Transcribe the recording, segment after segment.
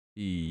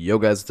Yo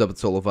guys, what's up?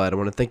 It's Soulifyed. I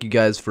want to thank you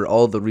guys for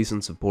all the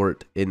recent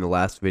support in the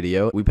last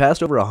video. We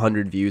passed over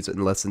 100 views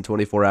in less than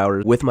 24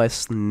 hours with my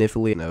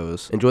sniffly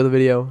nose. Enjoy the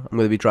video. I'm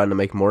going to be trying to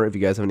make more. If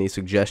you guys have any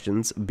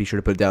suggestions, be sure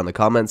to put it down in the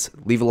comments.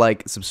 Leave a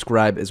like,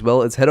 subscribe, as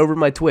well as head over to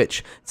my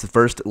Twitch. It's the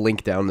first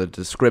link down in the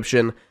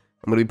description.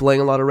 I'm going to be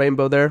playing a lot of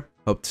Rainbow there.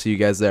 Hope to see you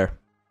guys there.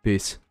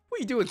 Peace. What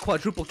are you doing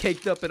quadruple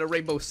caked up in a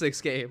Rainbow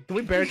Six game? Can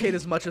we barricade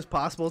as much as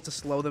possible to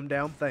slow them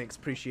down? Thanks,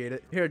 appreciate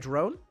it. Here, a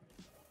drone?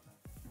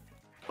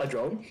 A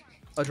drone?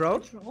 A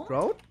drone? Drone?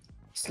 Drone?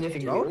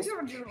 Sniffing Drone? needles? You're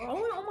a drone?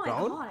 Oh my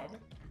Drone?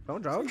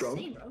 god. Drone? Drone?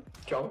 Insane,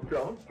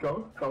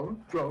 bro.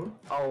 Drone.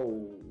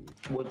 Oh,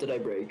 what did I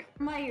break?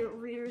 My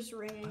rear's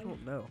ringing. I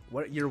don't know.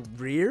 What, your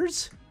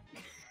rears?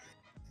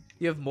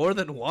 You have more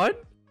than one?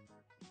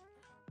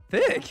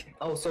 Thick.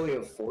 Oh, so we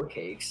have 4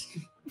 cakes.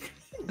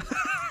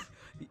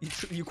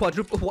 You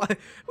quadruple, why? What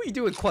are you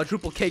doing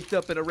quadruple caked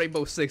up in a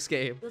Rainbow Six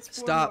game? That's 4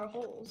 Stop.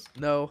 more holes.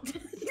 No.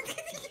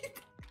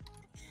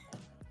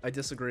 I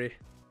disagree.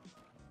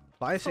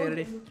 Bye,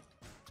 Sanity.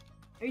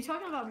 Are you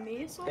talking about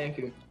me, Soul? Thank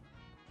you.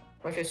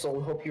 Okay, Soul,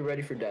 hope you're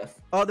ready for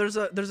death. Oh, there's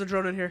a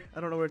drone in here. I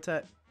don't know where it's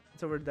at.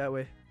 It's over that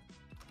way.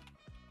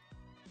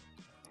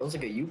 Sounds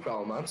like a you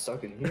problem. I'm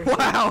stuck in here.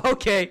 Wow,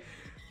 okay.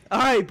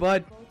 Alright,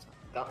 bud.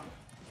 Ah,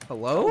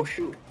 Hello? oh,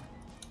 shoot.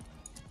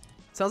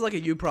 Sounds like a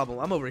you problem.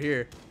 I'm over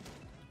here.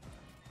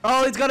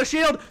 Oh, he's got a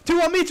shield!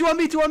 2 on me, 2 on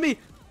me, 2 on me!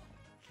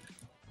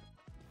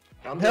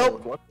 I'm Help. dealing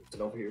with one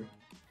person over here.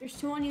 There's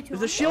 2 on you, 2 There's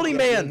on a me. shielding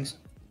Yeah, man!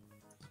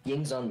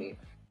 Ying's on me.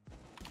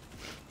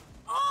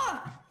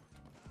 Ah!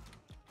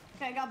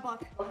 Okay, I got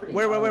Buck.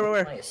 Where?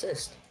 My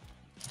assist.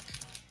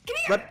 Get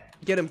here!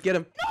 Get him, get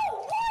him. No,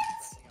 what?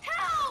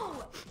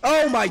 How?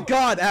 Oh my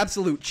god,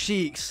 absolute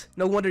cheeks.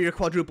 No wonder you're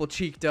quadruple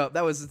cheeked up.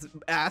 That was as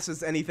ass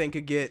as anything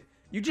could get.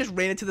 You just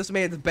ran into this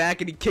man's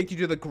back and he kicked you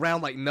to the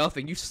ground like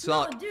nothing. You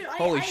suck. No, dude,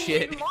 Holy I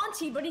shit. hit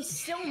Monty, but he's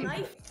still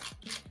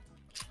knifed.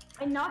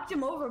 I knocked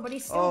him over, but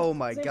he's still. Oh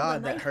my was able to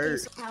god, that knife hurt. me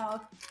somehow.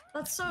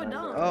 That's so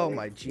dumb. Oh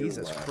my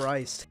Jesus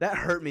Christ. That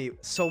hurt me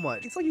so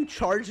much. It's like you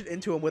charged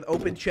into him with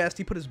open chest,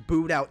 he put his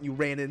boot out and you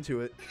ran into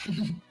it.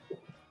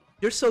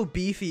 You're so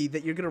beefy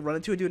that you're gonna run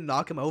into a dude and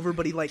knock him over,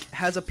 but he like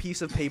has a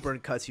piece of paper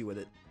and cuts you with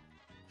it.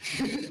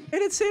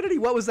 And Insanity,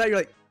 what was that? You're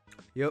like,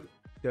 yep,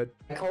 good.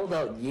 I called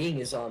out Ying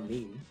is on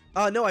me.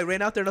 No, I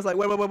ran out there and I was like,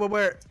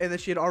 where? And then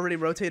she had already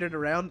rotated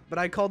around, but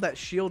I called that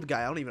shield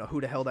guy, I don't even know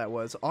who the hell that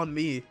was, on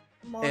me.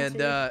 Monty.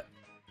 And,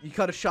 you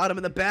could have shot him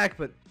in the back,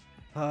 but,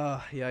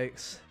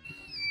 yikes.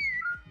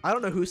 I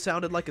don't know who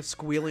sounded like a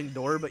squealing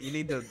door, but you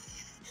need to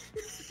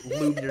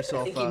lube I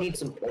yourself think you up. need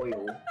some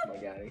oil, my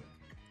guy.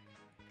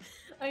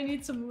 I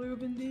need some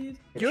lube indeed.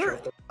 You're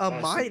a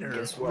Guess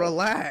minor. what?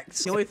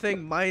 Relax. The only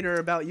thing minor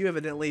about you,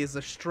 evidently, is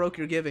the stroke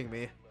you're giving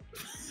me.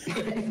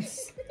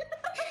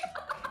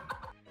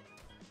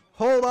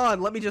 Hold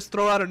on, let me just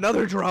throw out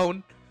another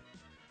drone.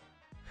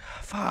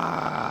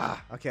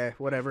 Okay,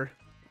 whatever.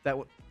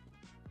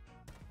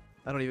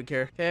 I don't even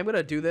care. Okay, I'm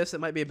gonna do this. It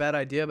might be a bad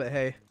idea, but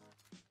hey,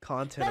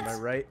 content, am I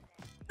right?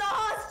 The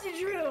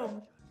hostage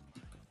room!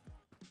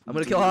 I'm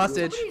gonna kill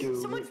hostage.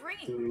 Someone's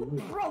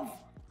ringing. Bro.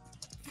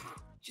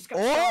 Just got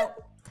Oh! shot.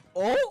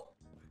 Oh!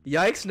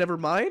 Yikes, never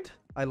mind.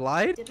 I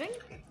lied. Dipping?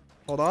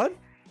 Hold on.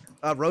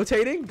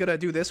 Rotating. Gonna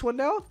do this one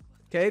now.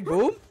 Okay,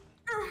 boom.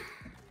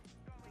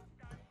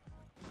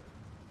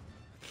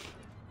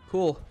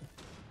 Cool.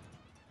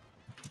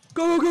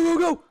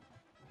 Go!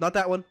 Not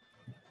that one.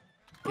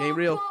 Game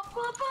real.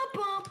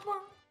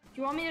 Do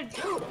you want me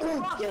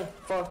to? Yeah,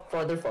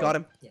 farther. Got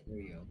him. Yeah, there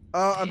you go.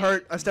 I'm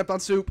hurt. I stepped on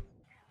soup.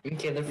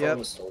 Okay, their phone Yep.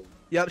 was stolen.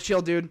 Yep,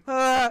 shield dude.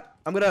 I'm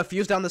gonna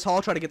fuse down this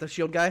hall, try to get the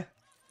shield guy.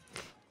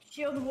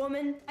 Shield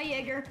woman. Hi,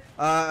 Jaeger.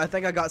 I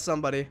think I got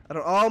somebody. I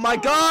don't. Oh my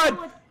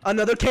god!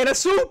 Another can of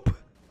soup!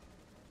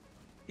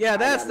 Yeah,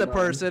 that's the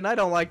person. I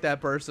don't like that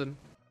person.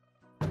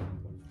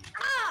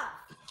 Ah!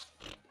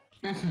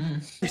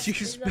 Did you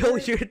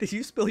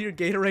spill your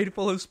Gatorade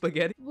full of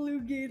spaghetti? Blue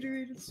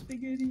Gatorade and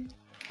spaghetti.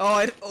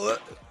 Oh,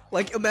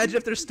 like imagine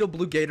if there's still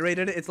blue Gatorade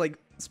in it. It's like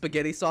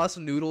spaghetti sauce,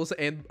 noodles,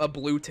 and a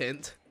blue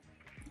tint.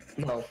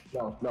 No.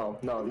 You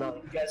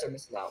guys are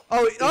missing out.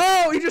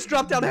 Oh, he just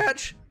dropped down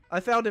hatch. I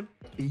found him.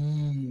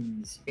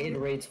 Beans.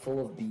 Gatorade's full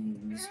of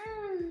beans.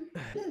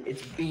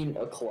 It's bean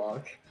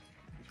o'clock.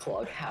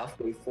 Clock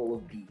halfway full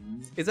of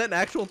beans. Is that an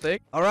actual thing?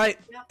 All right,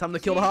 Yep. time to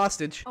kill the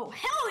hostage. Oh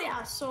hell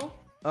yeah! So.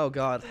 Oh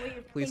god, The way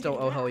you're please thinking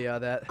don't. Oh of hell that. yeah,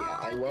 that. Yeah,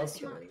 I love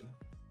this one. killing.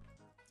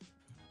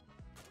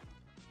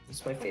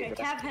 It's my Okay, favorite.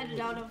 Cav headed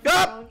out of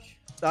Ah! garage.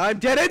 I'm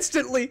dead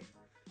instantly.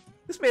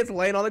 This man's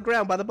laying on the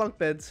ground by the bunk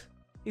beds.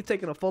 He's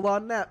taking a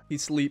full-on nap. He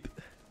sleep.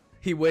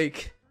 He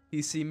wake.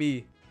 He see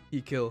me.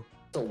 He kill.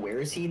 So where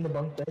is he in the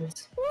bunk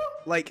beds?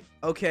 Like,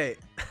 okay,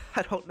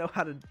 I don't know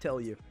how to tell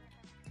you.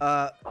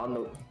 On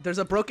the. There's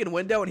a broken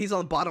window and he's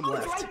on bottom Oh,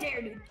 it's left. right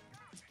there, dude.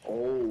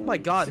 Oh My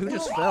god, who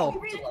just Oh, fell? he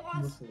ran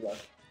across.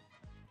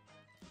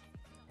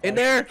 In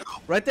there!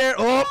 Right there!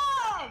 Oh!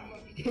 Oh!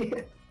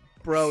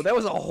 Bro, that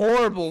was a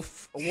horrible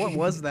what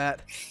was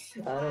that? I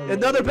don't know.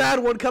 Another bad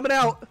one coming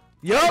out!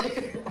 Yup!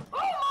 Oh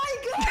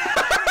my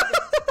god!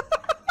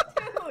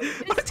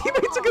 My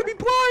teammates are gonna be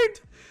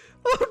blind.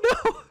 Oh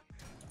no!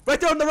 Right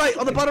there on the right,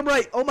 on the bottom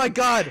right. Oh my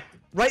god!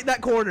 Right in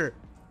that corner.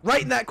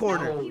 Right in that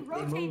corner. No. He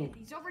rotated.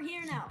 He's over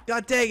here now.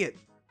 God dang it!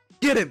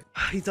 Get him!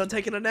 He's done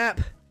taking a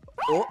nap.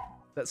 Oh,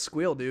 that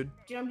squeal, dude.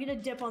 Dude, I'm gonna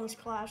dip on this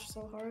clash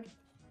so hard.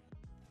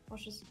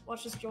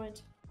 Watch this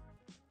joint.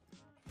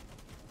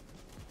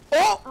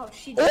 Oh! Oh,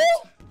 she did.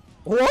 Oh!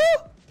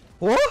 What?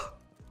 What?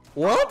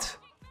 What?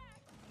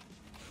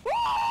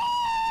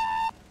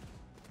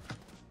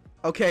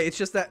 Okay, it's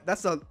just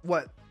that's a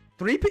what?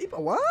 3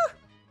 people? What?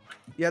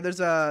 Yeah, there's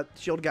a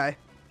shield guy.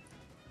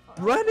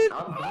 Run in!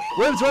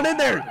 Wims, run in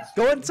there!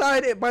 Go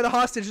inside by the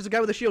hostage. There's a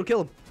guy with a shield.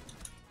 Kill him.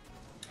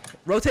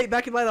 Rotate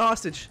back in by the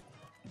hostage.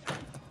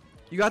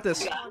 You got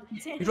this.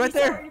 He's right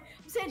there.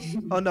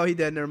 Oh no, he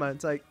did. Never mind.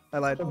 It's like I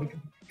lied. Come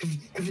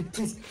here,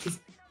 please, please.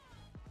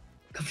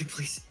 Come here,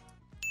 please.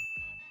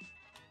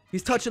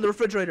 He's touching the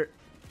refrigerator.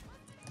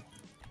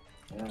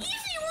 Yeah.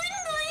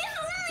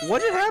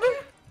 What did happen?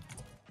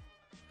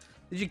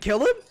 Did you kill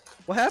him?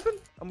 What happened?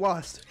 I'm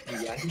lost.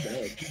 Yeah, he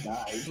did. He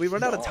died. Did we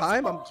run out of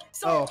time?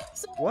 So,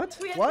 what?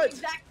 We had What? the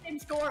exact same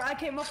score. I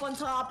came up on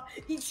top.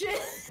 He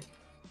just.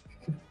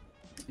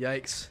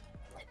 Yikes.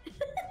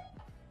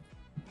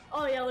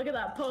 Oh yeah, look at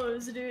that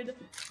pose, dude.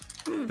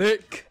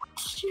 Thick.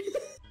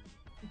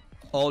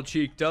 All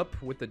cheeked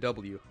up with the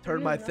W.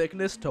 Turn my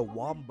thickness to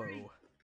Wombo.